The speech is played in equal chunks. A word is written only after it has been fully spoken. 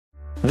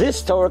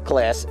This Torah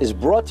class is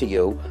brought to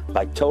you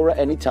by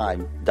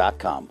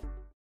TorahAnytime.com.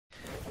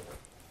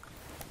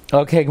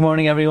 Okay, good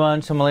morning everyone.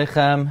 Shalom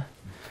Aleichem.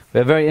 We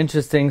have a very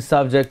interesting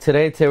subject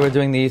today. Today we're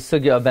doing the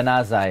Sugya of Ben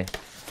AZAI.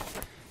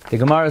 The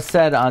Gemara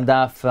said on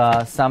Daf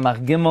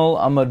Samach Gimel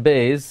Amud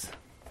Beis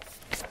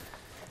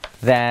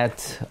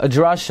that a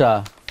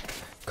drasha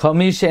Kol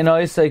mi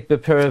she'eino osek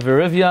b'pirei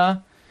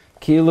v'rivya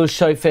ki'ilu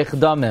shoifech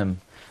damim.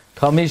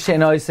 Kol mi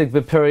she'eino osek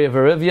b'pirei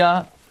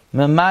v'rivya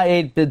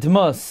mema'ed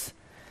b'dmus.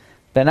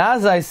 Ben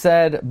AZAI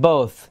said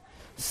both.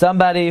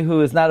 Somebody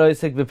who is not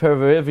osek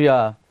b'pirei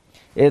v'rivya,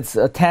 it's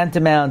a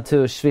tantamount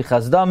to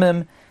shvichas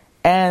damim,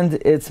 and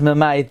it's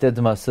mema'ed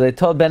b'dmus. So they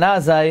told Ben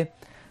AZAI,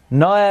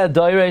 Noah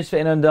doiresh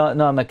ve'eino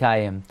noah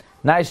makayim.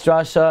 Nice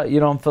drasha, you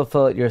don't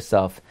fulfill it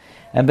yourself.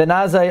 And Ben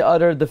AZAI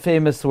uttered the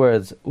famous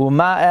words,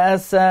 Uma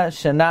esa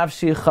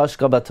shenafshi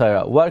chashka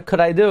b'Torah. What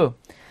could I do?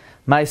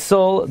 My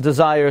soul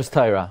desires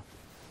Torah.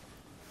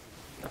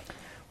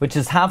 Which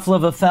is hafla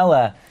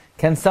v'fela.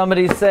 Can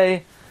somebody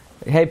say,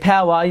 hey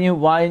pal,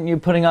 why aren't you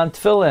putting on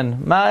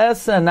tefillin? Ma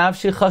esa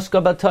nafshi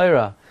chashka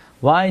b'Torah.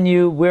 Why aren't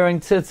you wearing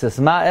tzitzis?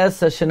 Ma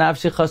esa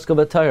shenafshi chashka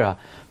b'Torah.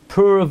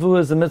 Puravu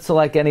is a mitzvah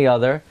like any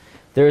other.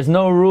 There is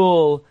no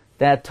rule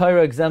that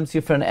Torah exempts you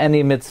from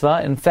any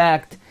mitzvah. In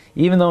fact,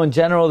 even though in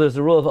general there's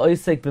a rule of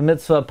oisek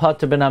b'mitzvah,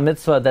 pater b'na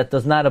mitzvah, that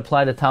does not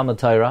apply to Talmud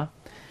Torah.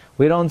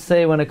 We don't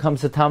say when it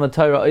comes to Talmud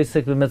Torah,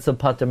 oisek b'mitzvah,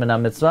 pater b'na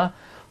mitzvah.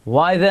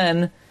 Why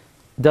then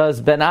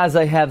does Ben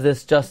AZAI have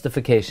this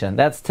justification?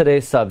 That's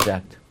today's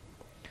subject.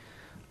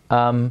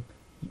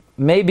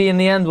 Maybe in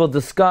the end we'll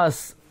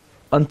discuss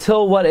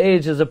until what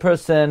age is a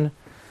person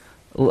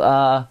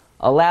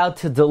allowed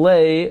to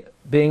delay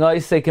being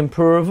oisek in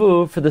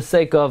puravu for the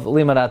sake of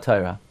limud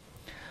Torah.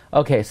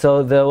 Okay,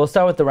 so we'll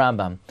start with the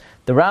Rambam.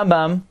 The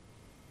Rambam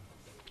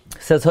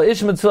says,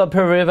 "Ho'ish mitzvah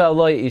per riva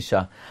loy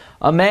isha."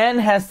 A man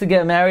has to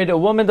get married. A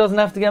woman doesn't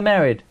have to get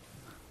married.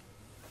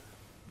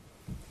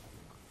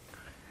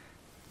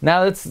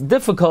 Now it's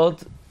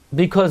difficult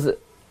because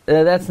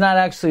that's not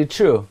actually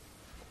true.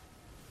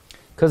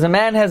 Because a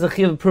man has a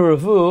chiv of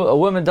puravu, a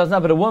woman does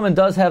not, but a woman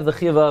does have the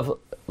chiv of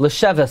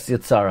l'sheves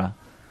yitzara.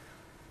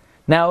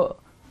 Now,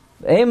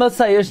 when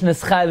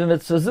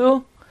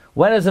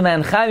is a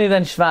man chayv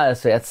ben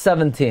shva'asrei? At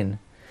 17.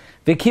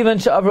 At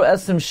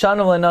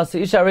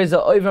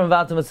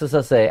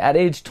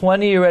age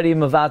 20, you're already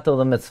mevatel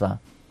the mitzvah.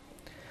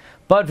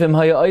 But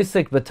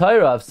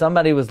if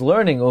somebody was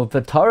learning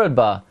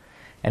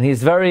and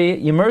he's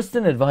very immersed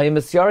in it,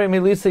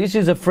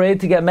 he's afraid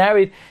to get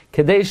married,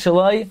 he's going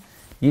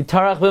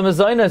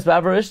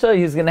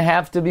to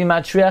have to be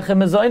matriach in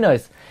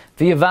mezoinos.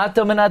 You're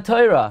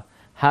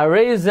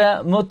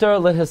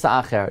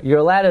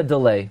allowed to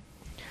delay.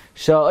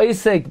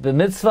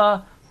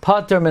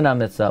 Pater min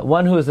mitzvah.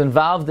 One who is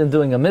involved in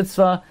doing a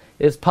mitzvah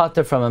is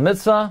pater from a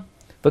mitzvah.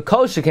 But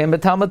kol shekein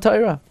b'Talmud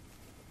Torah.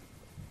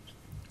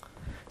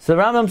 So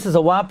the Rambam says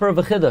a whopper of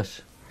a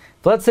chiddush.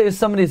 Let's say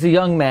somebody's a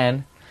young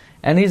man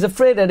and he's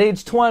afraid at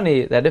age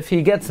 20 that if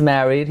he gets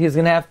married, he's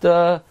going to have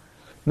to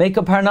make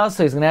a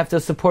parnasa, he's going to have to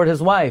support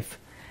his wife,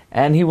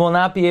 and he will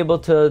not be able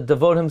to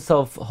devote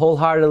himself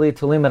wholeheartedly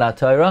to limud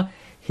Torah.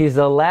 He's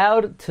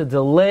allowed to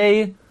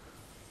delay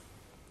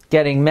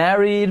getting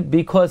married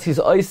because he's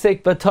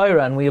oisek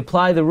b'Torah, and we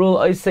apply the rule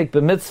oisek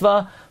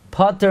b'mitzvah,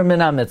 pater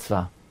min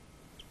mitzvah,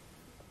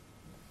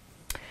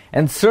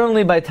 and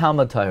certainly by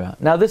Talmud Torah.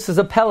 Now this is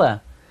a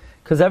pella,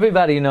 because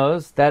everybody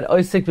knows that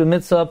oisek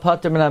b'mitzvah,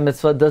 pater min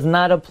mitzvah does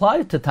not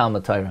apply to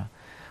Talmud Torah.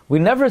 We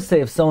never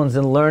say if someone's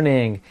in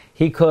learning,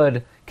 he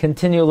could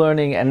continue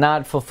learning and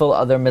not fulfill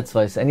other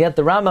mitzvahs. And yet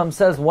the Rambam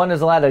says one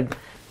is allowed to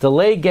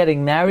delay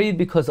getting married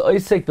because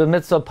oisek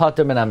b'mitzvah,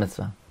 pater min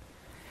mitzvah.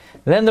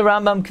 Then the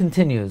Rambam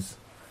continues,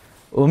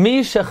 Umi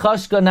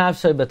shechashka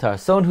nafshay b'Torah,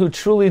 someone who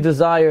truly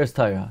desires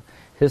Torah.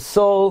 His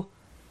soul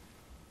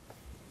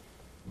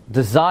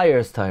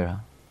desires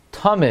Torah.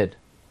 Tamid,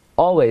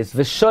 always,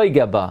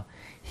 v'shoyge ba.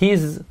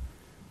 He's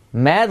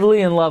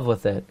madly in love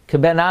with it.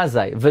 Keben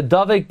AZAI,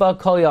 v'davek ba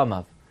kol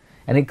yamav.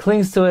 And he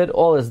clings to it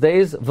all his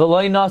days.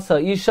 V'loy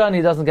nasa isha, and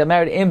he doesn't get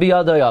married. Im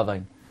biyado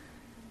yavain.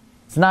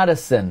 It's not a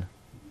sin.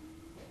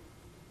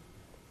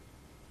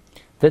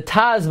 The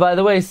Taz, by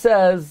the way,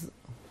 says,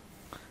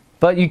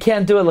 but you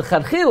can't do it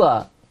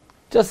l'chadchila.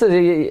 Just as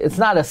it's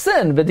not a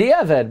sin,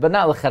 b'di'evet, but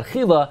not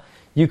l'chadchila,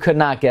 you could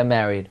not get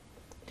married.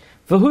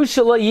 V'hu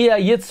shelo yia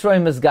yitzroi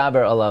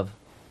mizgaber alav.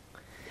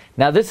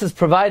 Now this is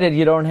provided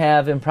you don't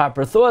have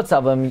improper thoughts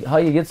of him. How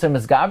you yitzroi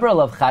mizgaber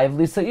alav chayiv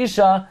lisa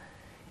isha,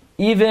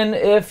 even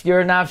if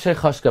you're nafshei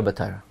chashka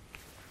b'Torah.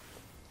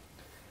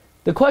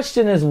 The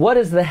question is, what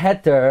is the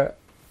heter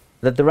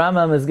that the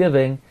Rambam is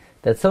giving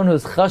that someone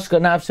who's chashka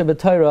nafshei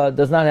b'Torah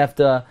does not have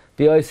to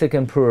be oisik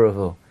and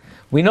puravu?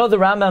 We know the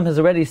Rambam has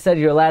already said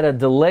you're allowed to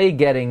delay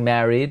getting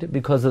married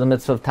because of the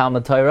mitzvah of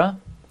Talmud Torah.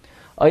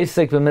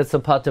 Oisik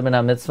b'mitzvah pater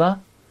min mitzvah.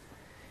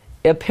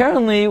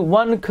 Apparently,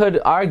 one could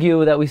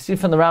argue that we see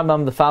from the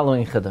Rambam the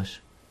following chiddush.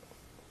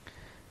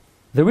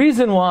 The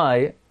reason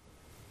why,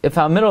 if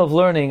I'm middle of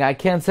learning, I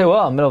can't say,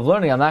 well, I'm middle of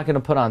learning, I'm not going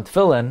to put on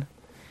tefillin,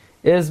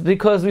 is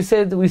because we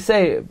say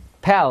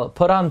pal,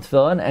 put on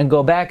tefillin and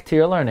go back to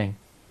your learning.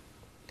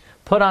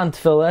 Put on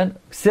tefillin,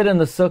 sit in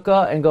the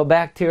sukkah, and go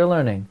back to your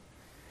learning.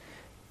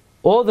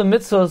 All the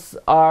mitzvahs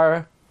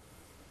are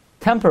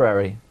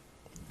temporary.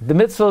 The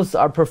mitzvahs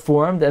are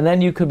performed, and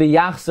then you could be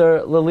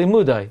yachzer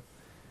lilimudai.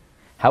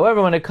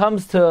 However, when it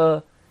comes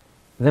to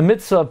the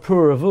mitzvah of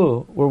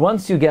puravu, where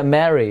once you get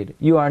married,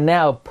 you are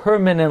now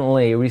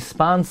permanently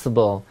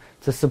responsible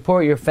to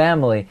support your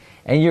family,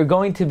 and you're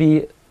going to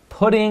be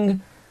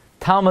putting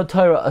Talmud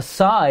Torah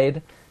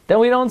aside, then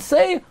we don't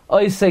say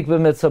oisek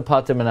b'mitzvah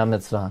pater min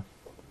ha-mitzvah.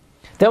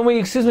 Then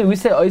we say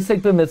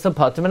oisek b'mitzvah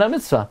pater min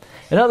ha-mitzvah.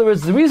 In other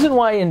words, the reason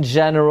why in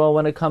general,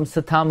 when it comes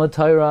to Talmud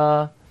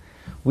Torah,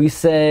 we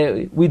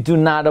say we do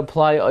not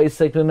apply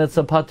oisek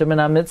b'mitzvah pater min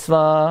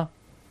ha-mitzvah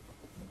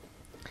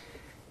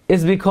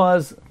is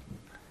because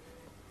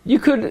you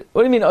could.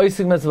 What do you mean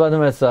oisek mitzvah pater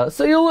mitzvah?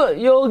 So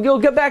you'll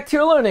get back to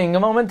your learning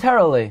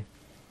momentarily.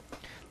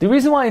 The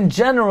reason why in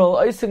general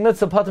oisek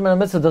mitzvah pater min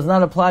ha-mitzvah does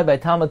not apply by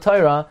Talmud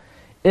Torah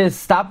is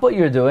stop what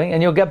you're doing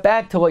and you'll get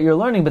back to what you're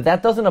learning, but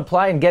that doesn't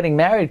apply in getting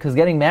married, because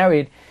getting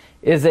married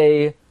is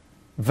a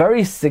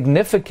very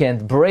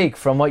significant break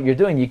from what you're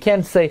doing. You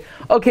can't say,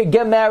 okay,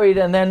 get married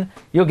and then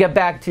you'll get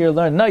back to your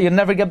learning. No, you'll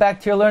never get back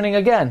to your learning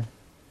again.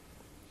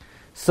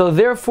 So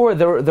therefore,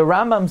 the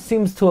Rambam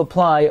seems to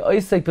apply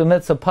oisek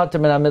b'mitzvah pater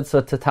min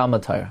ha-mitzvah to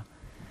Talmud Torah.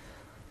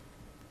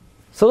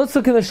 So let's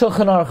look in the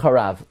Shulchan Aruch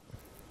Harav.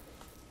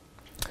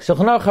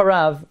 Shulchan Aruch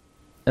Harav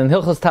in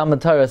Hilchos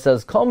Talmud Torah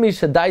says, Kol mi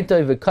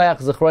shedaitoi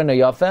v'koyach zichrono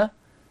yafeh,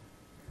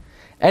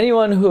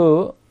 anyone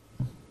who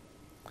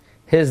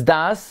his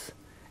das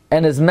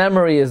and his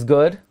memory is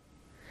good,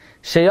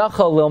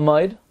 sheyachol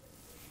lilmoid,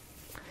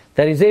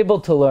 that he's able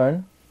to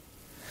learn,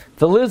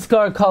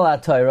 v'lizkar kol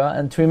ha-Torah,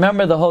 and to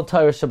remember the whole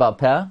Torah Sheba'al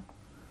Peh.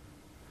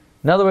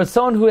 In other words,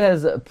 someone who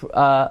has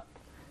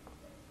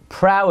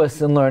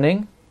prowess in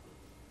learning,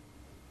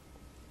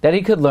 that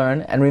he could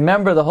learn and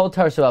remember the whole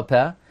Torah Sheba'al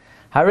Peh,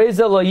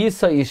 hareza lo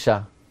yisa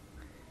isha,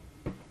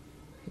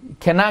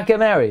 cannot get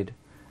married.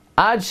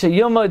 Ad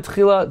sheyilmod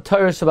tchila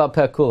Torah Sheba'al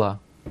Peh kula,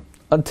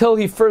 until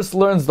he first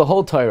learns the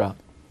whole Torah.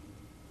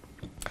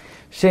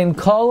 Shein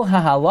kol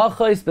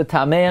ha'halachos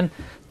b'tamein,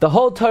 the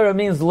whole Torah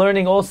means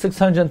learning all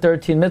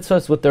 613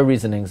 mitzvahs with their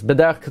reasonings.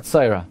 B'derech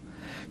k'tzaira.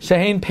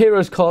 Shein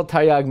perush kol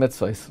taryag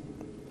mitzvahs,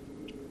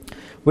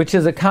 which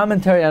is a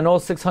commentary on all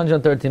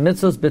 613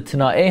 mitzvahs,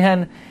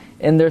 b'tina'ehen,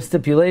 in their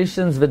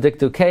stipulations,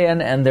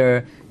 v'dikdukein, and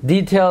their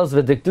details,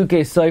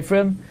 v'dikdukei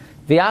soifrim,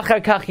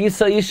 v'achar kach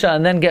yisa isha,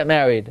 and then get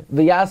married,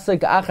 v'yasik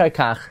achar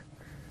kach,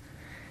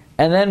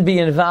 and then be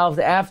involved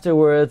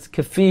afterwards,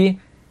 kafi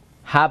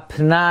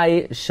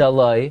hapnai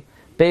shaloi,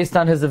 based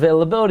on his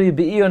availability,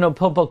 Iyun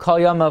popo kol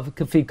yamav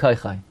kafi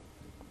koichai.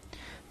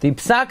 The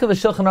psak of the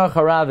Shulchan Aruch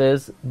Harav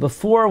is,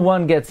 before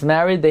one gets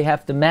married, they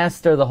have to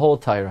master the whole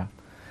Torah,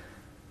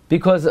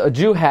 because a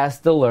Jew has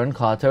to learn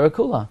Kol HaTorah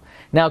Kula.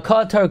 Now,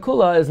 Kol HaTorah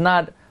Kula is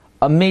not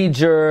a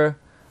major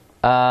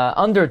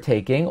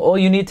undertaking. All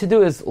you need to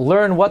do is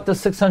learn what the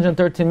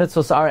 613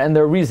 mitzvahs are and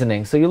their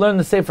reasoning. So you learn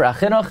the Sefer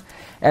HaChinuch,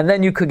 and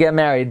then you could get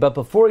married. But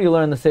before you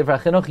learn the Sefer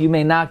HaChinuch, you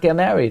may not get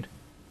married.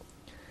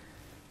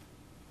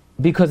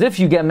 Because if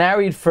you get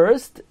married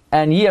first,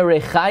 and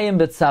yirechayim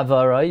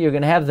b'tzavara, you're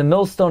going to have the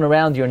millstone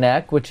around your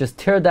neck, which is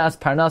tirdas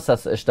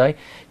parnasas ishtai.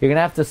 You're going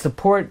to have to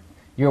support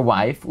your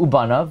wife,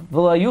 ubanav,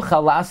 v'lo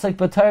yuchal lasek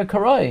b'tar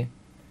karoi.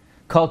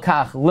 Kol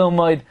kach,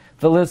 lilmoid,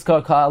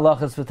 v'lizkar kol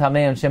halachas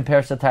v'tameim shem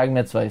persha tag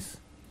mitzvahs.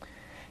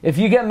 If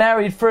you get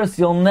married first,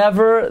 you'll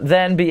never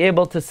then be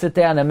able to sit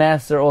down and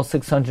master all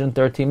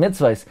 613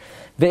 mitzvahs.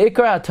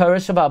 V'ikar ha-Torah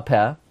Sheba'al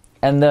Peh,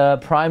 and the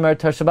primary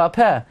Torah Sheba'al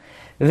Peh.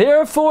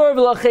 Therefore,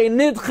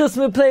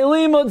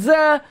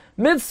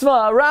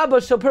 mitzvah rabba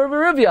shapir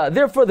v'rivya.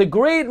 Therefore, the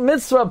great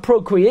mitzvah of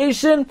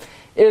procreation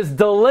is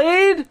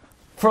delayed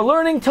for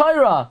learning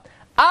Torah.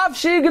 Av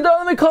she'i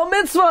gedol mikol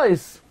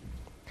mitzvahs.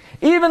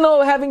 Even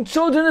though having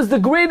children is the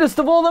greatest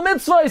of all the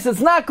mitzvahs,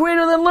 it's not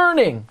greater than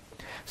learning.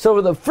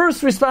 So the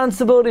first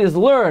responsibility is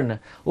learn.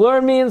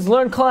 Learn means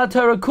learn Kol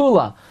HaTorah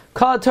Kula.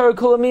 Kol HaTorah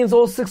Kula means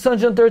all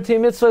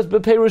 613 mitzvahs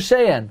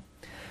b'perushein.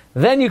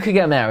 Then you could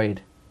get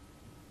married.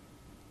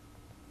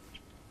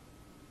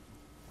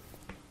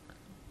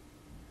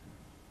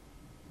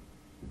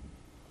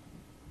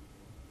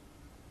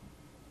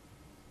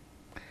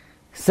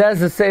 Says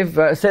the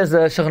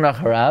Shulchan Aruch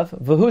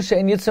Harav, v'hu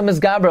she'en yitzum is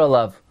gaber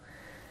alav.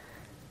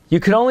 You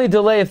can only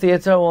delay if the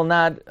Yitzhak will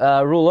not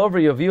rule over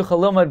you. V'yuchal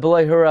lomad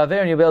b'loi huraver,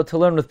 and you'll be able to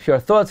learn with pure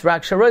thoughts.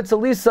 Rak sharoitz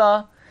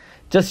alisa,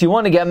 just you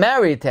want to get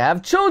married, to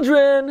have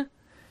children,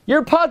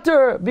 you're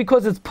pater,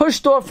 because it's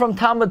pushed off from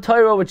Talmud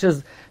Torah, which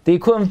is the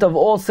equivalent of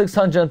all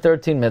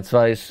 613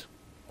 mitzvahs.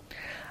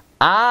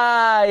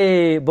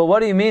 But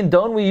what do you mean?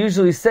 Don't we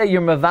usually say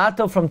you're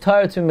mevato from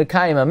Torah to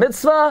Mekayim a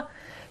mitzvah?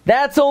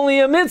 That's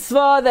only a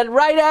mitzvah that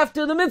right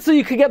after the mitzvah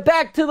you could get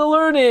back to the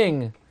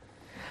learning.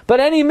 But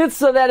any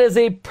mitzvah that is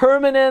a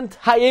permanent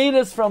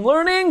hiatus from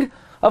learning,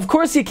 of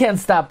course you can't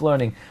stop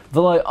learning.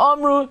 V'loi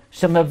amru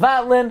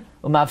shemevatlin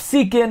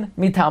umafsikin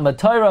mitalmud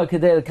Torah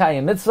kedei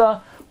l'kayim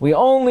mitzvah. We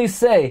only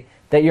say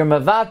that you're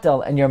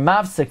mavatel and you're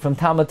mafsik from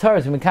Talmud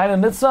Torah, from Mekayim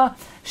mitzvah,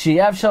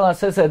 she'yev shel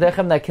aseh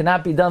edechem, that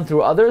cannot be done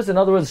through others. In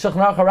other words,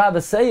 Shulchan Aruch HaRav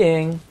is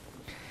saying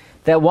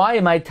that why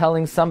am I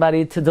telling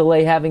somebody to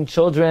delay having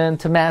children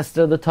to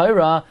master the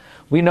Torah?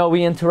 We know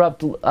we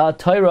interrupt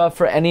Torah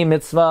for any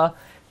mitzvah.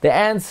 The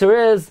answer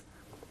is,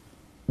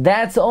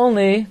 that's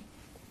only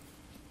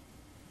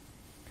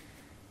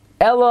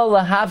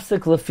Ela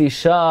lahafsik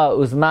lefisha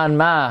uzman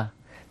ma.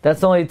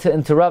 That's only to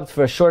interrupt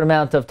for a short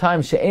amount of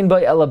time. She'ein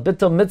boy ela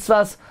bitul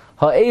mitzvahs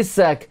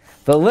ha'esek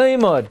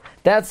v'leimud.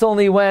 That's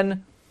only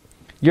when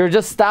you're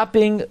just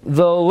stopping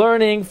the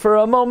learning for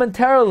a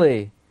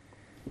momentarily.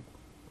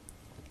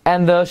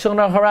 And the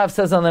Shulchan Aruch HaRav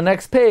says on the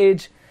next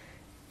page,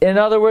 in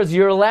other words,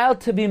 you're allowed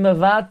to be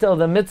mevatel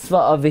the mitzvah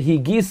of the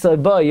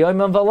higisa ba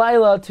yomim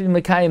v'layla to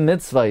be mekayim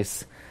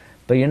mitzvahs,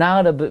 but you're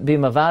not allowed to be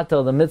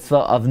mevatel the mitzvah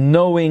of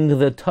knowing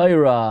the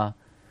Torah,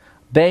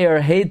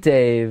 be'er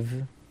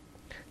heitev,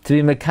 to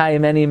be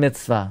mekayim any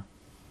mitzvah.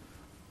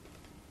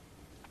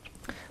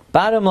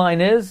 Bottom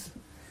line is,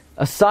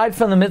 aside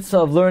from the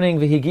mitzvah of learning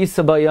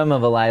v'higisa ba yomim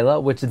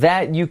v'layla, which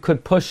that you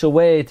could push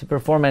away to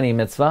perform any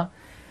mitzvah,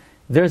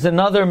 there's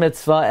another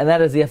mitzvah, and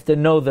that is you have to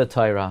know the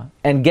Torah.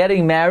 And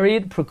getting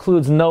married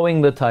precludes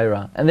knowing the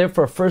Torah. And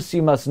therefore, first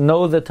you must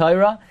know the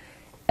Torah,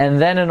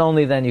 and then and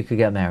only then you could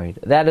get married.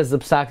 That is the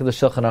psak of the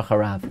Shulchan Aruch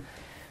HaRav.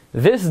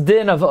 This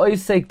din of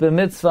oisek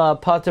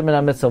b'mitzvah, pater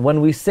min mitzvah, when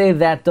we say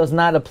that does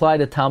not apply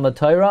to Talmud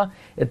Torah,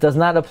 it does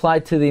not apply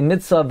to the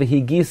mitzvah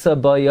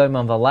v'higisa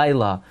b'yomim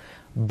v'layla.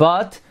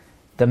 But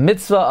the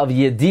mitzvah of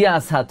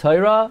yedias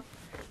haTorah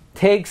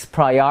takes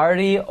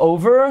priority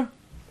over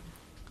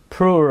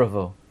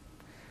pru'uravu.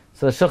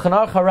 So the Shulchan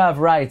Aruch HaRav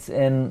writes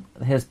in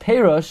his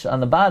Perush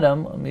on the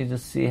bottom, let me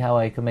just see how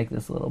I can make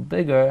this a little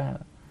bigger.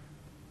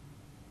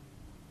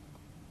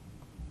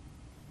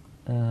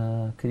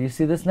 Could you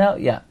see this now?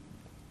 Yeah.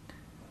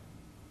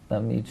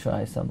 Let me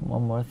try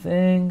one more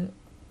thing.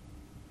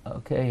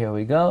 Okay, here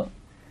we go.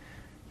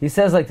 He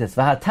says like this,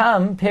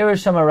 V'hatam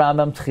Perush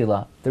Rambam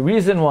Tchila. The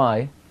reason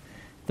why,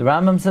 the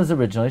Rambam says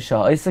originally,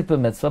 Shah Isaac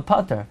b'mitzvah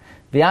pater.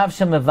 V'yav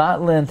shem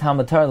mevatlin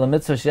Talmud Torah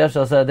l'mitzvah sheyesh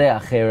shel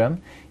sadei acherim.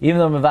 Even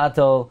though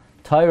mevatel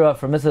Torah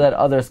for mitzvah that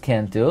others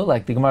can't do,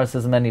 like the Gemara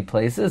says in many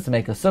places, to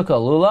make a sukkah,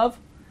 lulav.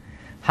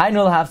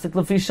 Hainul hafsik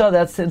lefisha,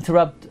 that's to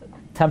interrupt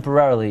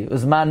temporarily.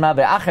 Uzman ma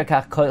ve'achar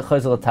kach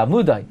chozel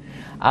tamudai.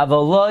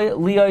 Avaloi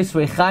liyos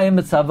rechayim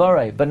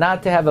mitzavarai, but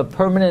not to have a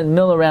permanent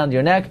mill around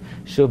your neck.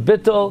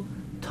 Shubitul,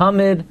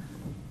 tamid,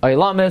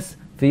 oilamis,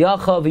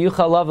 v'yacha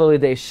v'yucha lava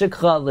l'idei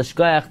shikcha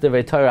l'shkoyach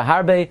devei Torah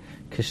harbe.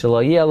 When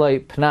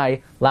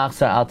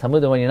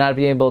you're not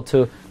being able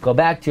to go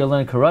back to your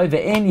learning karoi,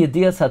 ve'en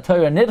yedias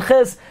haTorah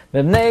nidches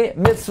v'bnei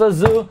mitzvah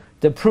zu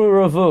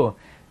depru'uravu.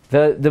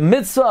 The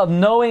mitzvah of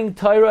knowing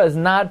Torah is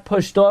not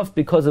pushed off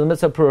because of the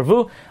mitzvah of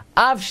pru'uravu.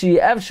 Avshi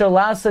efshar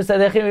lasas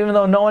adechim, even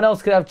though no one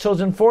else could have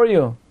children for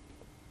you.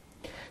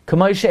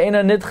 Kamay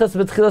she'ena nidches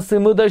b'tchilas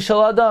limudai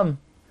shel adam.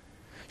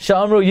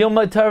 Sha'amru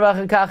yilmod Torah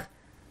v'achakach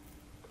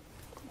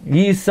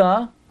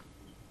yisa.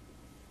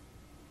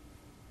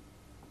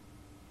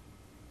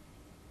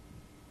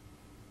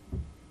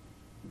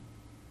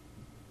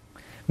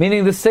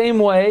 Meaning the same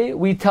way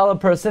we tell a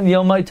person,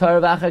 Yomai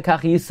Torah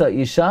v'achakach yisa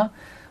isha.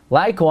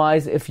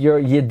 Likewise, if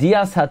your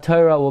yedias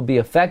haTorah will be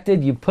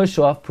affected, you push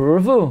off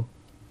pru'uravu.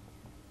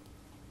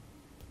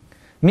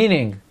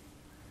 Meaning,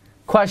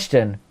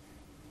 question,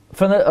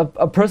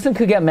 a person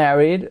could get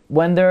married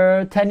when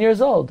they're 10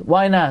 years old.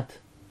 Why not?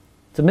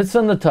 It's a mitzvah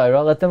in the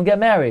Torah, let them get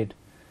married.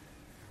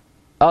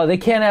 Oh, they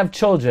can't have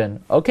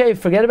children. Okay,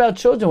 forget about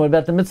children. What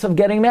about the mitzvah of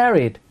getting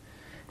married?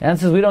 The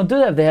answer is we don't do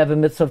that. They have a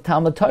mitzvah of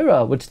Talmud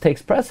Torah, which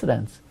takes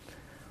precedence.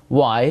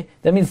 Why?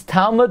 That means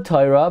Talmud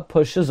Torah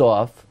pushes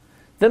off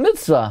the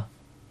mitzvah.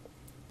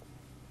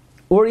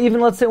 Or even,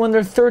 let's say, when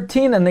they're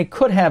 13 and they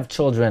could have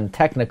children,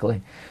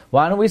 technically.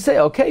 Why don't we say,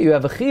 okay, you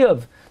have a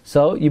chiyuv,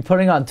 so you're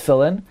putting on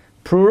tefillin,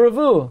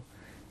 pru'uravu.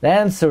 The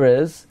answer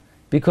is,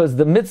 because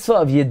the mitzvah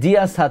of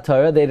yedias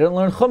haTorah, they didn't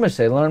learn Chumash,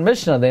 they learned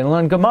Mishnah, they didn't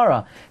learn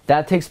Gemara.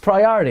 That takes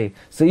priority.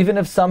 So even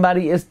if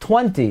somebody is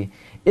 20,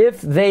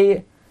 if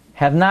they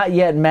have not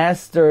yet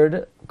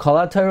mastered Kol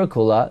HaTorah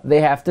Kula,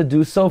 they have to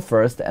do so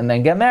first and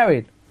then get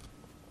married.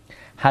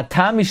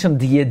 Hatam mishum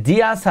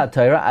diyedias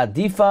haTorah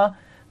adifa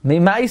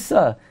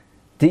mimaisa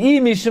di'i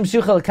mishum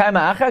shuchal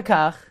kaima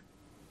achakach.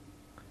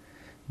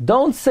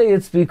 Don't say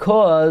it's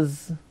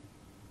because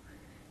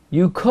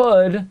you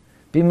could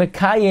be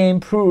mekayim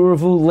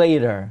pru'uravu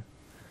later.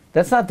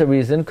 That's not the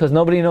reason, because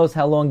nobody knows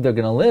how long they're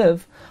going to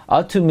live.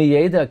 Atu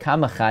miyeda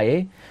kama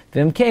chaye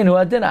v'imkeinu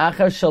adin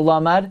achar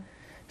shalamad.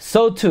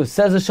 So too,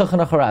 says the Shulchan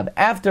Aruch HaRav,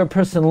 after a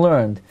person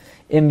learned,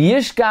 im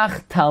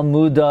yishkach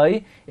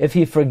talmudai, if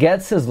he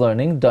forgets his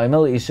learning,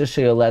 doimel isha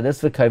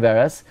sheyoledes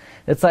v'kaiveres,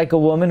 it's like a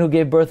woman who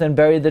gave birth and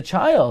buried the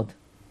child.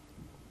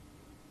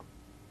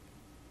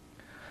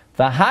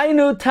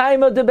 V'hainu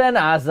taima de ben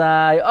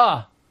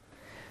AZAI.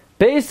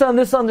 Based on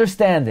this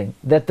understanding,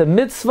 that the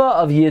mitzvah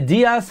of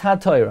yedias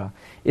haTorah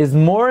is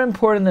more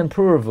important than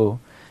pru'uravu,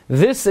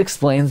 this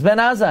explains ben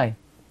AZAI.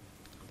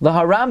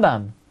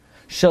 Laharambam.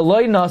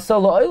 Shaloi nasa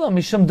la'olam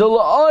mishum de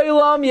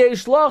la'olam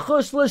yesh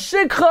lachush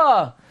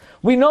l'shikcha.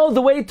 We know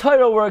the way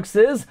Torah works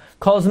is,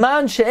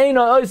 Kozman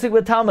she'eino oisik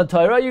v'talmud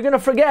Torah, you're going to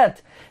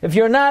forget. If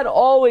you're not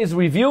always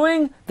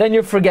reviewing, then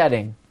you're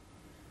forgetting.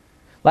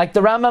 Like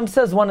the Rambam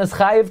says, one is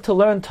chayiv to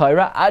learn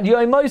Torah, ad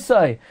yoy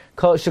moisai,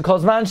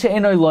 she'kozman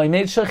she'eino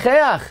loimed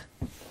shecheach.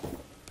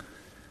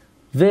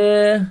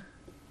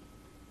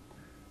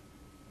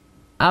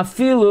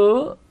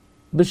 Afilu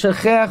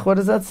b'shecheach, what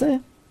does that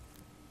say?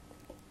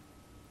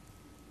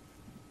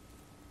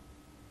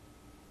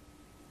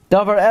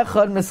 Davar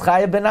echad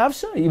mischayev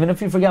benavsha. Even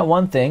if you forget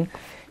one thing,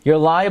 you're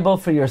liable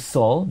for your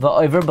soul.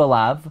 Va'over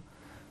balav.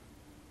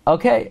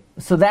 Okay,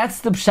 so that's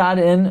the pshat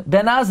in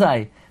Ben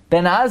AZAI.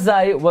 Ben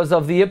AZAI was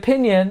of the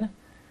opinion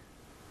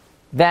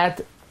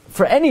that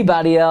for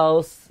anybody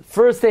else,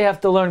 first they have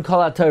to learn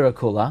Kol HaTorah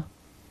Kula.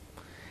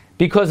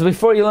 Because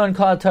before you learn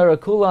Kol HaTorah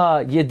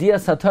Kula,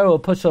 Yedias HaTorah will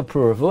push up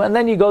Puravu, and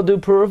then you go do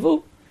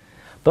Puravu.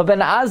 But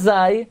Ben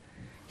AZAI,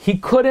 he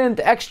couldn't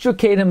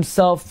extricate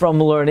himself from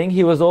learning.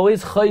 He was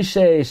always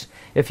choishesh.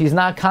 If he's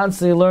not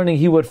constantly learning,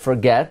 he would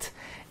forget.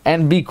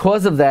 And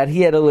because of that,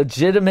 he had a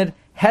legitimate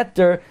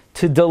heter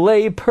to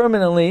delay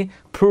permanently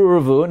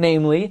Puravu,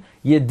 namely,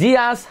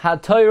 Yedias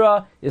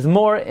HaTorah is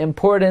more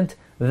important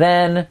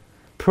than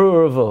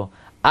Puravu.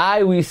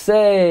 We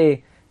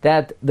say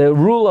that the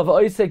rule of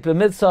Oisek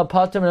b'mitzvah,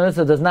 pater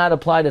b'mitzvah does not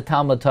apply to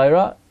Talmud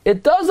Torah.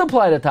 It does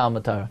apply to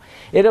Talmud Torah.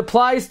 It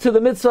applies to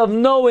the mitzvah of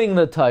knowing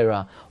the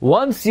Torah.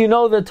 Once you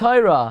know the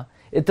Torah,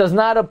 it does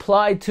not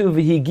apply to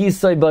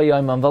v'higisai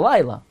b'yomam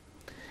v'layla.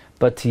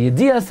 But to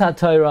Yedias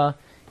HaTorah,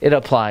 it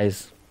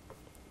applies.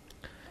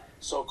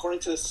 So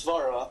according to the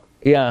Svara,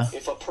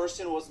 if a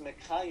person was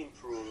Mekayim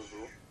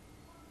Puravu,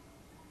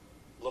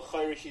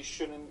 l'chayr he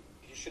shouldn't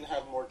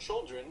have more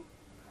children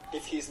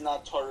if he's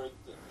not Torah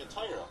the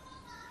Torah.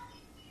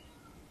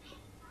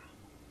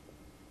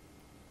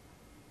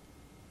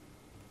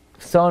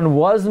 Someone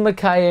was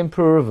Mekayim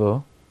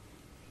Puravu,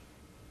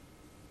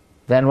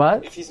 then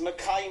what? If he's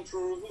Mekayim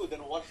Puravu, then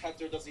what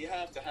heter does he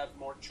have to have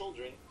more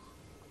children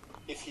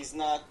if he's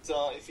not,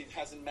 if he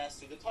hasn't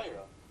mastered the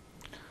Torah?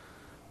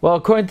 Well,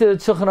 according to the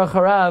Shulchan Aruch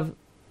Harav,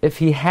 if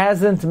he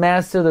hasn't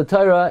mastered the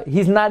Torah,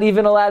 he's not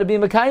even allowed to be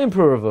Mekayim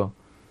Puravu.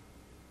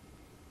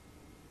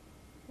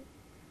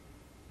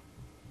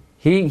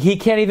 He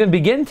can't even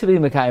begin to be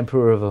Mekayim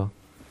Puravu.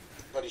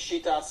 But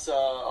Ishitas,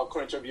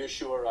 according to Rabbi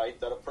Yeshua, right,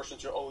 that a person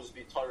should always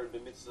be tired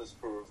b'mitzvahs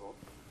Puravu.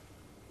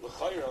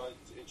 L'chayra,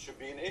 it should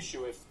be an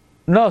issue if...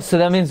 No, so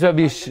that means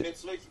Rabbi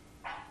Yeshua...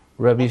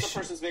 Once a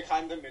person's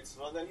Mekayim the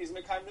mitzvah, then he's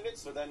Mekayim the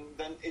mitzvah, then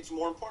it's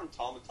more important,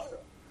 Talmud Torah.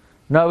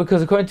 No,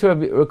 because according to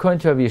Rabbi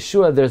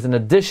Yeshua, there's an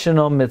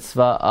additional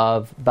mitzvah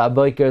of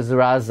Ba'boiker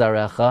Zera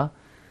Zarecha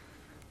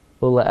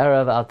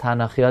Ula'erev Al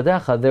Tanach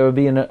Yadecha. There would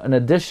be an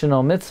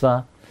additional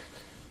mitzvah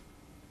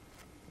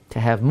to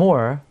have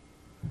more.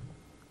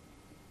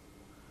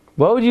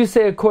 What would you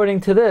say according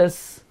to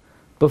this?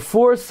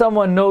 Before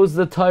someone knows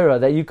the Torah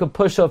that you could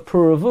push off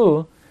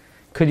Puravu,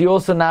 could you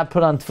also not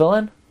put on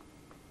tefillin?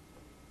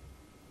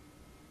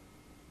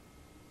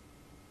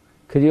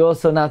 Could you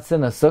also not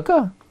sin a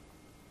sukkah?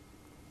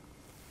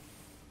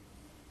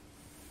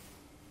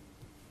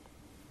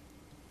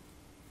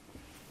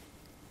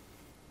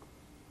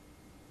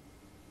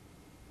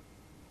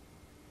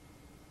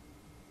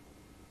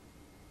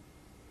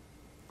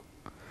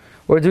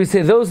 Or do we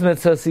say those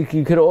mitzvahs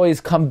you could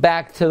always come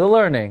back to the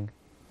learning?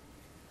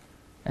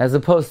 As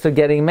opposed to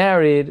getting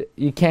married,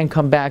 you can't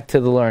come back to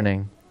the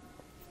learning.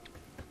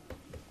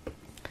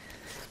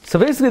 So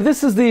basically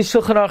this is the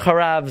Shulchan Aruch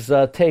Harav's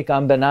take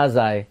on Ben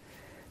AZAI,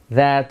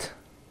 that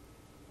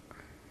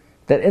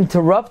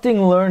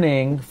interrupting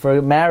learning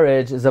for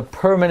marriage is a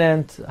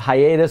permanent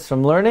hiatus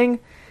from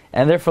learning,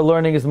 and therefore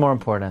learning is more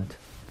important.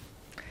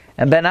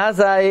 And Ben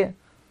AZAI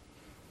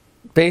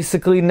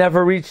basically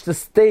never reached the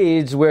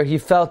stage where he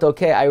felt,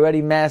 okay, I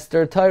already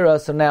mastered Torah,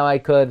 so now I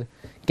could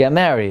get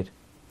married.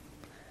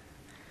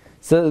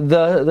 So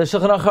the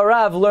Shulchan Aruch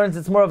Harav learns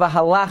it's more of a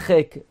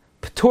halachic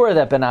p'tur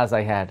that Ben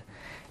AZAI had.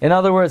 In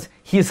other words,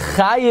 he's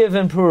chayiv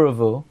in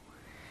Puravu.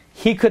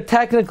 He could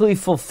technically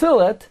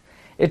fulfill it.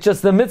 It's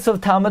just the mitzvah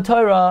of Talmud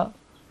Torah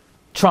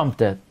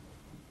trumped it.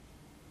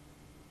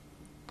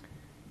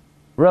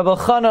 Rabbi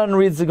Chanan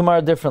reads the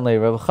Gemara differently.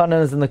 Rabbi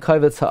Chanan is in the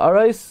Kovetz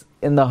Ha'aros,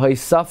 in the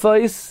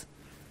Hoysafos,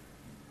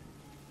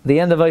 the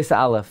end of Ois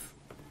Aleph.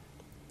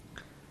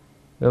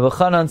 Rabbi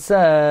Chanan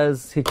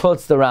says, he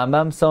quotes the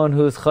Rambam, someone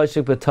who is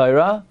chashik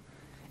b'Torah,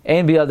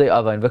 ein biyadei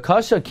avain.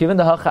 V'kasha kivin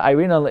dehacha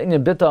irina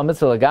le'inyan bita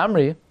mitzvah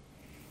lagamri.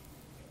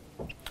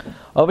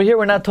 Over here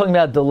we're not talking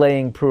about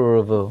delaying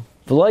Puravu.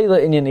 V'loi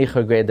le'inyan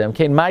ichar gredem.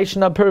 Kein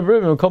ma'ishna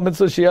Puravu, kol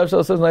mitzvah shiyav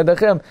shal says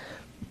le'dachem.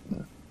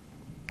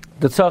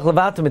 The tzarach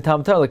levatim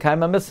mitam Torah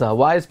l'kayim mitzvah.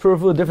 Why is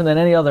Puravu different than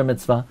any other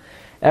mitzvah?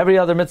 Every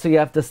other mitzvah you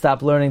have to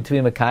stop learning to be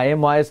Mekayim.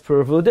 Why is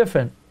Puravu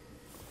different?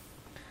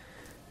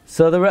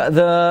 So the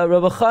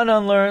Rabbi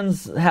Chanan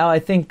learns how I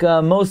think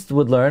most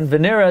would learn.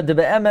 Venira de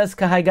be'emes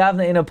kahai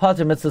gavna ina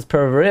pater mitzvahs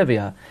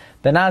perverivia.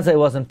 Ben AZAI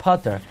wasn't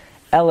pater.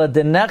 Ela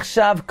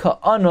denechshav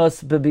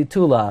ka'anos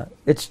bebitula.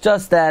 It's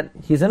just that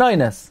he's an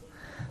oinus.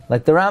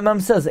 Like the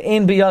Rambam says,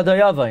 ein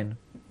biyadai avain.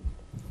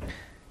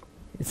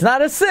 It's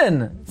not a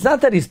sin. It's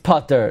not that he's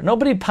pater.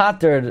 Nobody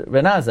patered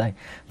Ben AZAI.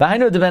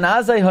 V'hainu de Ben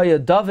AZAI haya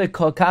davik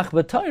kol kach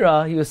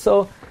b'Torah. He was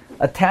so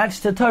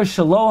attached to Torah.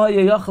 Shelo haya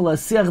yochel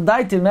asiach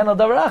daiti meno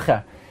davar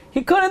acher.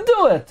 He couldn't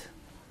do it.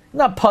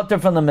 Not pater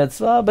from the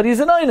mitzvah, but he's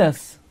an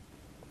oinus.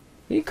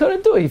 He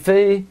couldn't do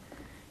it.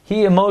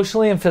 He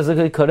emotionally and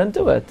physically couldn't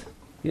do it.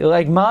 You're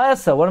like,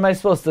 Ma'asa, what am I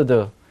supposed to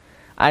do?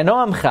 I know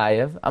I'm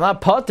chayiv. I'm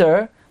not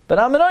pater, but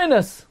I'm an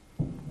oinus.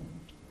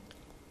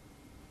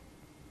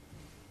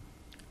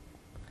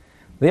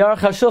 The Aruch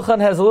HaShulchan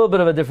has a little bit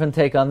of a different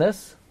take on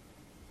this.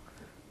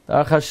 The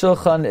Aruch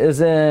HaShulchan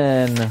is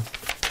in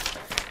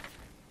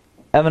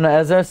Even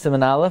HaEzer,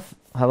 Siman Aleph,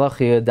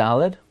 Halacha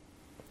Daled.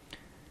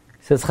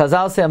 He says,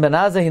 Chazal say on Ben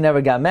AZAI, he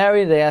never got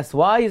married. They asked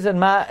why. He said,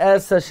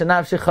 Ma'asa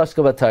shenafshi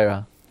chashka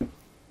b'Torah.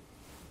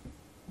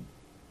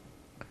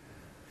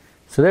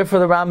 So therefore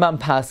the Rambam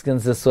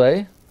paskins this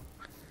way,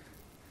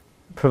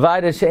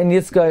 provided she'en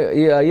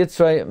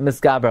yitzroi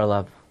misgaber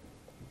alav.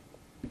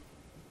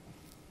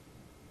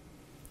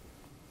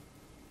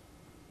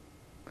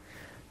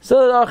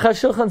 So the Aruch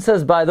HaShulchan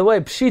says, by the way,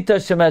 pshita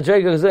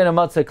shemadrega gzeina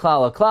matzah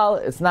klal klal.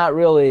 It's not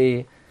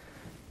really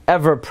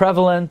ever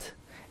prevalent,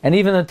 and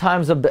even in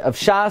times of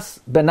Shas,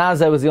 Ben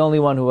AZAI was the only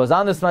one who was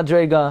on this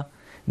madrega.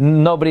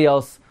 Nobody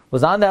else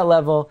was on that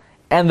level,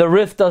 and the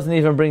Rif doesn't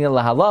even bring it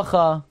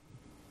lahalacha.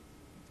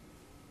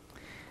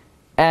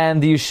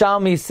 And the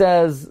Yushalmi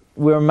says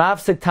we're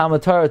mafsik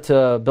Talmud Torah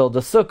to build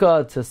a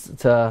sukkah,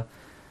 to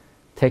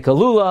take a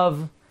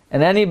lulav,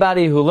 and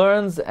anybody who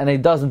learns and he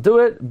doesn't do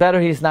it,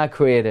 better he's not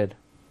created.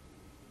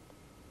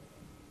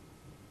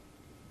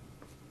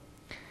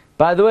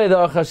 By the way, the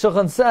Aruch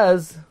HaShulchan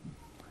says,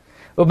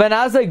 "Uben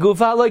AZAI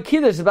gufa lo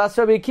kiddush bas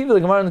Rabbi Akiva."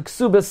 The Gemara in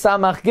Ksubas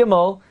Samach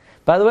Gimel.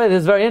 By the way,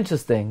 this is very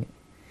interesting.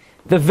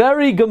 The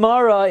very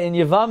Gemara in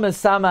Yevamos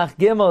Samach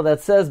Gimel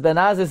that says Ben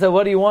AZAI said,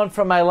 "What do you want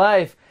from my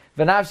life?"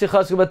 V'nafshi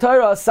chashku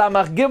b'Torah.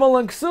 Samach Gimel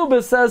and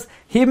Ksubas says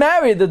he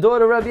married the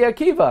daughter of Rabbi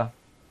Akiva.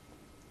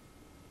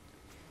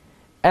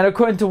 And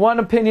according to one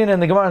opinion in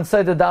the Gemara in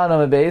Sotah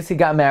Da'anam Beis, he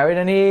got married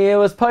and he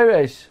was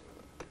Peiresh.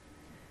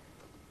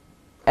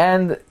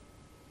 And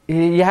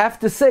you have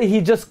to say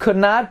he just could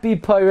not be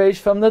Peiresh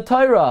from the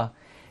Torah.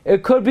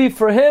 It could be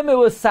for him. It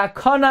was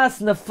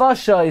sakonas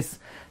nefashos.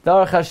 The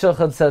Aruch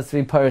HaShulchan says to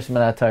be Peiresh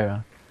min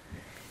Torah.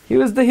 He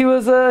was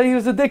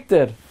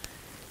addicted.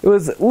 It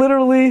was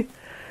literally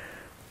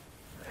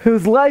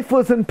his life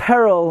was in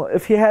peril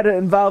if he had to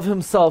involve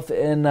himself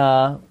in.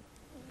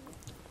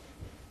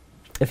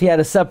 If he had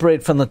to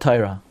separate from the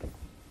Torah.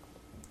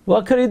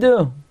 What could he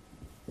do?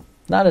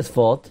 Not his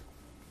fault.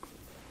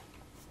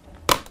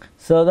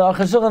 So the Aruch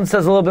HaShulchan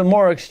says a little bit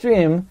more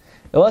extreme.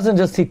 It wasn't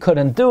just he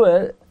couldn't do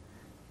it.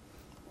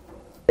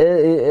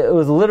 It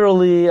was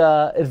literally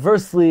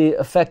adversely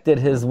affected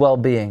his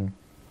well-being.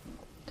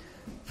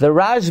 The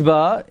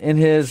Rashba, in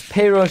his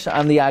Perush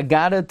on the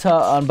Agadata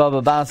on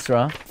Baba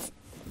Basra,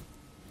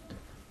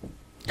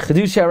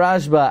 Chedusha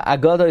Rashba,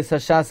 Agadois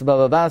Hashas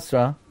Baba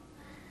Basra,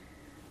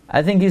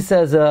 I think he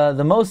says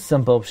the most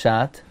simple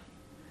pshat,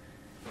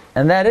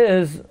 and that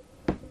is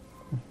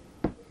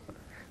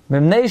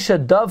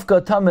Mimnesha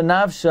Dovka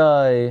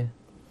Taminavshai.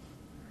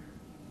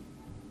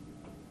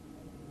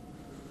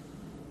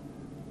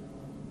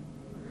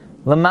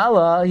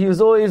 Lamala, he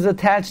was always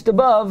attached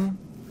above,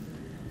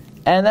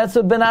 and that's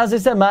what Ben AZAI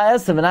said.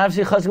 Ma'asav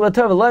Navshi Chashku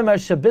B'Torah Loimer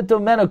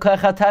Shabitu Menu Koach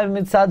HaTaiva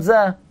Mitzad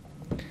Zeh.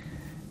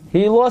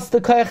 He lost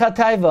the Koach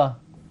HaTaiva.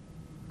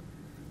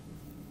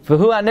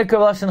 V'hu ha'nikra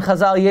b'lashon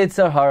Chazal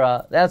Yetzer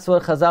Hara. That's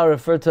what Chazal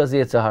referred to as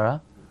Yetzer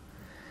Hara.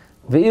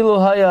 V'ilu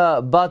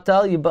haya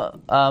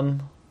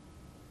batal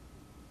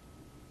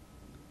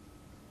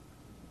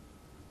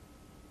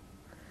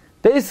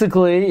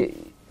basically,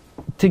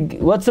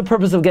 what's the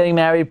purpose of getting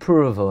married?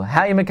 Puruvu.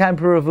 How you mekayim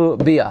puruvu?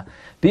 Bia.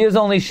 Bia is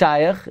only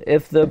shayach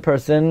if the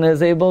person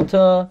is able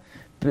to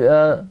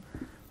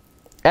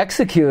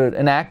execute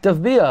an act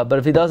of bia. But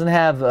if he doesn't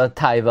have a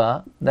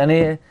taiva,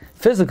 then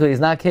physically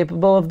he's not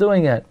capable of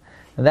doing it.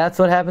 And that's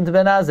what happened to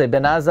Ben AZAI.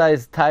 Ben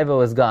AZAI's taiva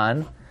was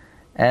gone,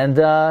 and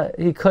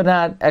he could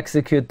not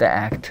execute the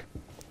act.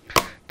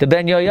 The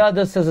Ben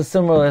Yoyada says a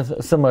similar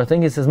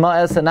thing. He says,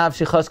 "Ma'asa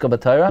nafshi chashka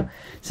b'Torah."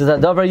 He says,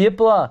 "Adavar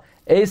yipla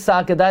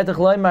eisa kedaitach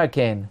loy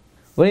markein."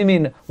 What do you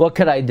mean? What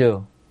could I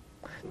do?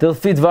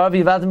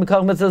 Accordingly,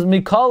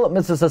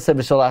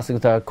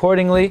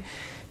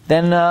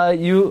 then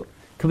you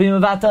could be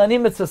mevata ani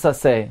mitzvah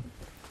saseh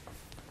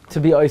to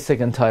be oisik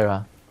in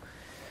Torah.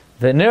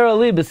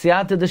 V'nirali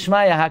b'siyata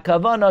d'shmaya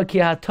hakavana ki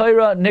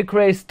ha-Torah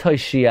nikreis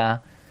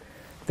toishia.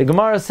 The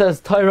Gemara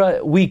says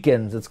Torah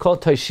weakens. It's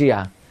called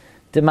toishia.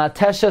 The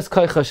mateshes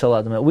koicha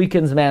shaladam. It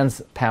weakens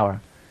man's power.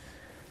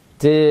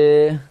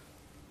 The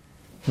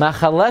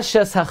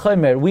machaleshes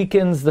hachomer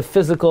weakens the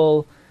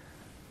physical.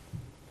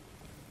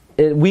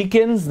 It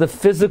weakens the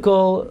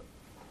physical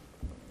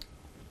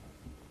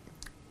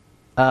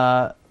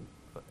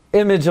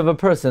image of a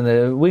person.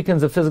 It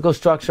weakens the physical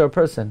structure of a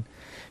person.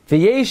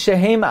 V'yesh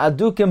shehem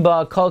adukim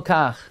ba kol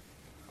kach.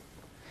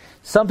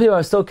 Some people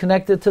are so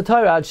connected to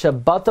Torah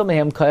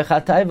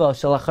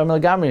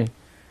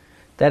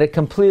that it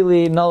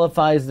completely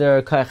nullifies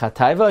their koach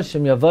hataiva,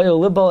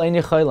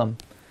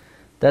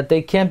 that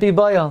they can't be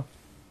boil.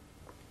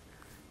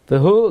 That's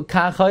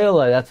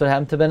what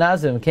happened to Ben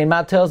Azim. Came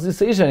out tells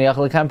this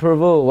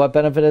what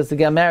benefit is to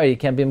get married? You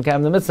can't be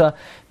mekayim the mitzvah.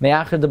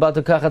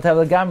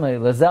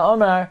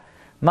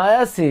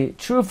 Ma'asi,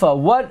 trufa.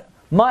 What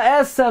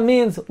ma'asa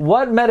means?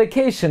 What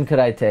medication could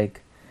I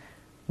take?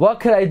 What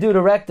could I do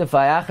to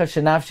rectify?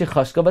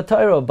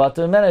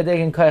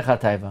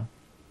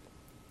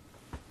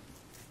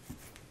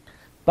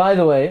 By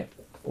the way,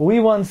 we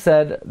once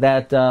said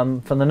that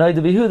from the Noida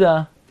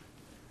Behuda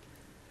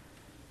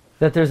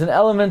that there's an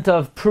element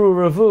of pru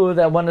revu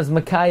that one is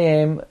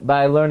mekayim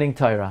by learning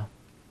Torah.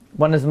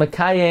 One is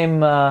mekayim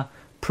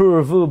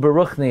pru revu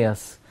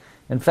beruchnias.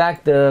 In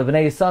fact, the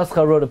Bnei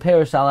Yissaschar wrote a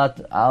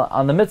parsha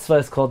on the mitzvah.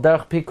 It's called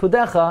Derech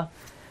Pikudecha.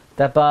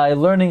 That by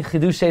learning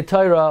Chidushei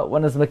Torah,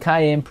 one is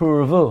Mekayim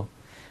Pru Revu.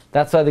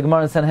 That's why the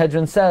Gemara in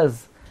Sanhedrin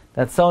says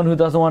that someone who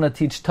doesn't want to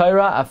teach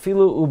Torah,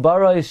 Afilu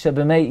Ubaroi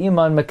Shebemei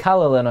Iman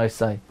Mekalel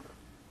Enoisai.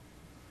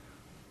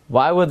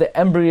 Why would the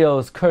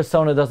embryos curse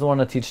someone who doesn't want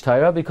to teach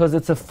Torah? Because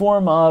it's a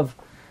form of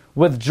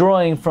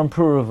withdrawing from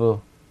Pru Revu.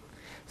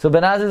 So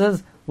Ben Azai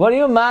says, what do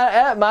you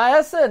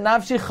ma'aseh?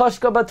 Nafshi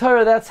Choshka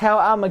B'Torah, that's how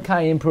I'm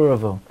Mekayim Pru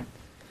Revu.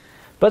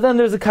 But then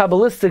there's a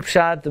Kabbalistic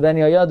pshat, the Ben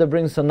Yoyada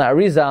brings from the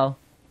Arizal,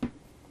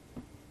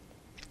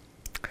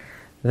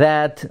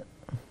 that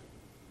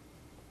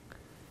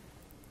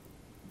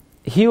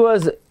he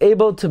was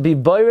able to be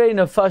boirei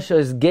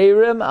nefashos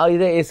geirim al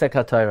yidei esak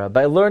haTorah.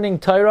 By learning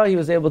Torah, he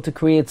was able to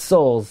create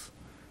souls.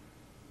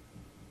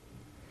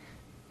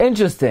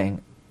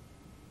 Interesting.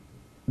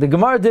 The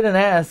Gemara didn't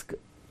ask,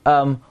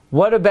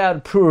 what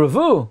about Pru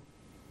Revu?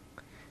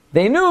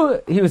 They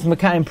knew he was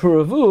Mekayim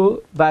Pru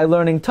Revu by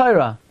learning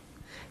Torah.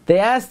 They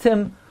asked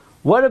him,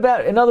 what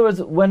about, in other words,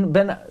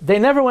 they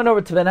never went over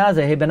to Ben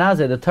Azai, hey Ben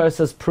Azai, the Torah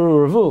says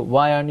Pru Revu,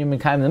 why aren't you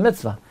Mekayim the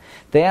mitzvah?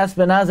 They asked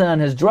Ben Azai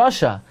on his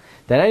drasha,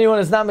 that anyone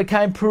who's not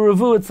Mekayim Pru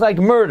Revu, it's like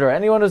murder.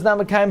 Anyone who's not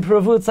Mekayim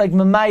Pru Revu, it's like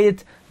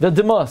Memayit the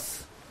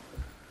Demos.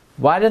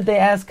 Why didn't they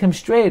ask him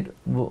straight?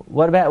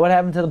 What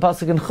happened to the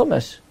Pasuk in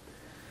Chumash?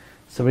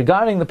 So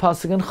regarding the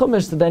Pasuk in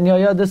Chumash, the Ben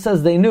Yoyada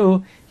says they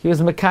knew he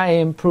was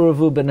Mekayim Pru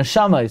Revu ben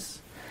Neshamayis.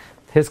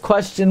 His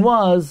question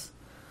was,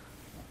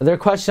 their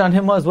question on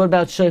him was, what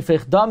about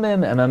Shofech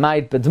Damim and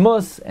Mamayit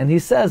B'Dmus? And he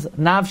says,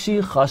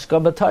 Nafshi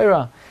Chashka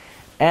B'Torah.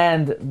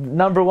 And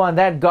number one,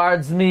 that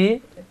guards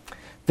me.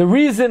 The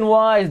reason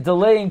why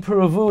delaying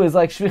Pru Revu is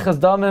like Shvichas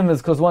Damim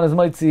is because one is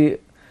Moitzi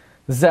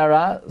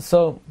Zera.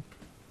 So,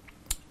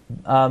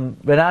 Ben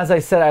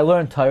Azai said, I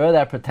learned Torah,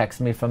 that protects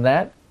me from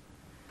that.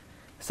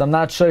 So I'm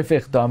not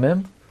Shofech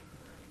Damim.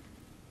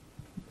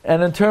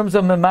 And in terms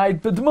of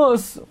Mamayit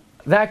B'Dmus,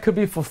 that could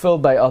be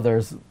fulfilled by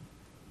others.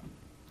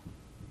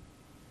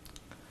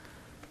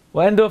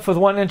 We'll end off with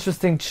one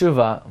interesting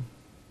tshuva.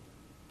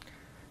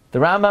 The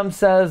Rambam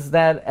says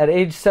that at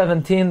age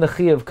 17 the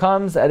chiyuv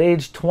comes, at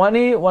age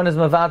 20 one is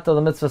mevatel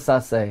the mitzvah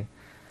saseh.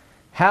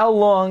 How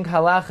long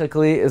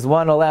halachically is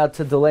one allowed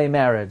to delay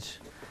marriage?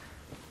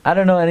 I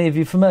don't know any of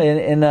you familiar.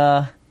 In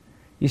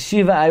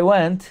yeshiva I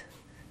went,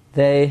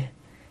 they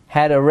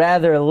had a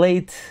rather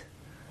late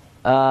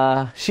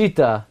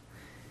shita.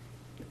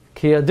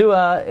 Ki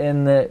yadua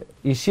in the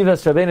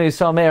yeshivas Rabbeinu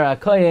Yisrael Meir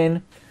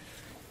HaKoyen,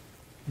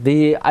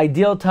 the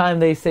ideal time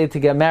they say to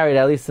get married,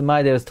 at least in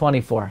my day, was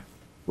 24,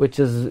 which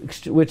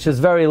is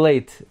very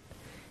late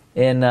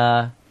in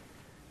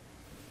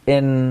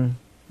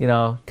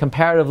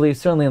comparatively,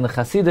 certainly in the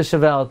Hasidic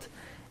Welt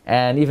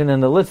and even in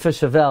the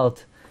Litvish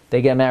Welt,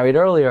 they get married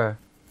earlier,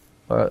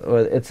 or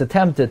it's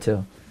attempted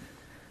to.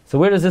 So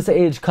where does this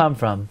age come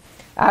from?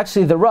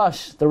 Actually, the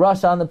Rush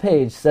on the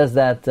page says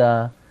that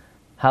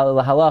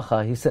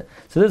halacha. He said,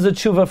 so this is a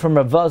tshuva from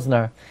Rav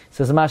Vosner. He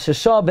says,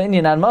 "Mashashah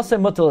b'inyan an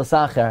masay mutal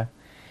asacher."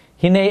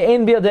 We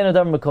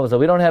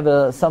don't have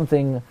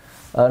an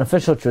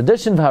official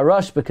tradition.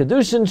 V'harash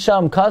b'kedushin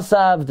sham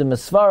kasav de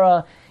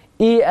misvara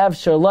ev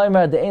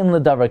sherloimer de ein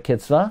ledavar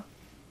kitzva.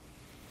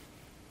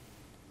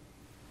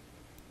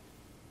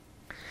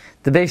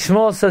 The Beis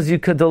Shmuel says you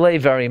could delay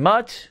very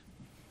much,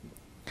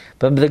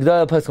 but the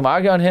Gdolei Poskim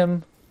argue on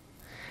him,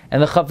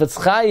 and the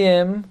Chafetz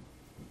Chaim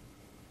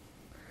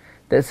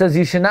that says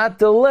you should not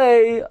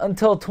delay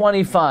until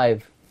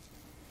 25.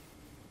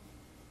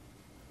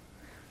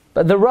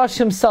 But the Rush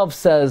himself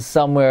says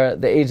somewhere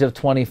the age of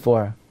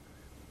 24.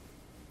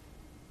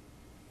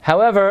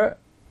 However,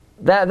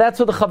 that's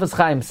what the Chafetz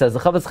Chaim says. The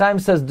Chafetz Chaim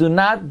says do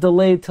not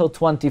delay till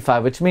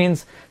 25, which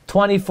means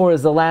 24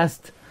 is the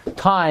last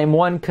time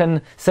one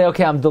can say,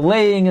 okay, I'm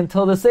delaying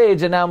until this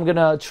age and now I'm going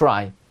to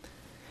try.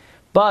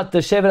 But the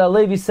Shevet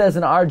HaLevi says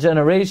in our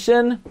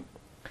generation,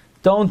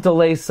 don't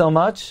delay so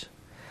much.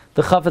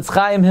 The Chafetz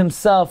Chaim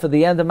himself, at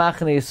the end of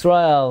Machane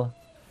Yisrael,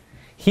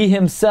 he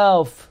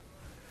himself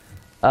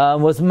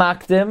was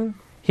makdim.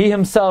 He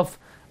himself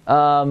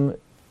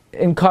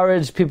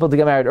encouraged people to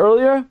get married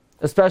earlier.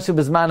 especially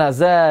Bizman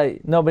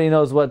AZAI, nobody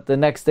knows what the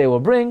next day will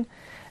bring.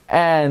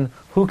 And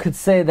who could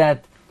say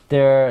that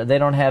they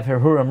don't have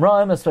Hirurim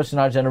Ra'im, especially in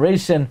our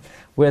generation,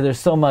 where there's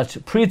so much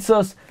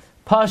pritzos.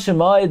 Parsha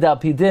Ma'id Al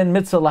Pidin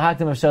Mitzvah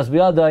Lahaktim Hashas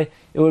B'Yadai.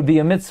 It would be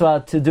a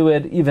mitzvah to do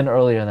it even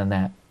earlier than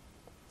that.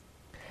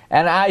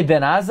 And I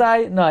ben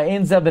AZAI, no,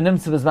 Ein Zeh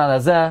B'Nimtza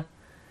B'Zman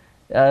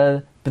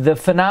AZAI. The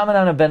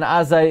phenomenon of ben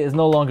AZAI is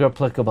no longer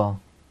applicable.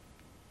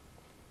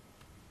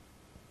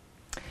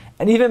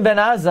 And even ben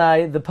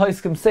AZAI, the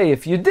poskim say,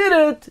 if you did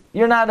it,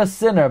 you're not a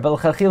sinner, but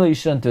l'chachila you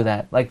shouldn't do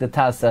that, like the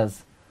Taz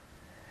says.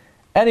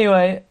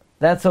 Anyway,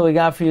 that's what we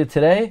got for you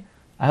today.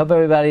 I hope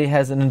everybody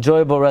has an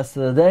enjoyable rest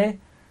of the day.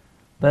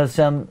 B'ez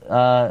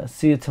Hashem,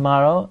 see you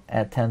tomorrow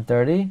at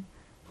 10:30.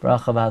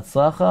 Bracha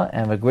v'hatzlacha,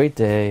 and have a great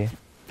day.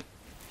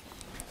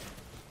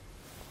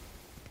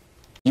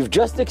 You've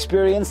just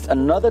experienced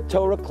another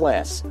Torah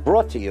class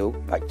brought to you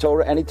by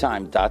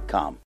TorahAnytime.com.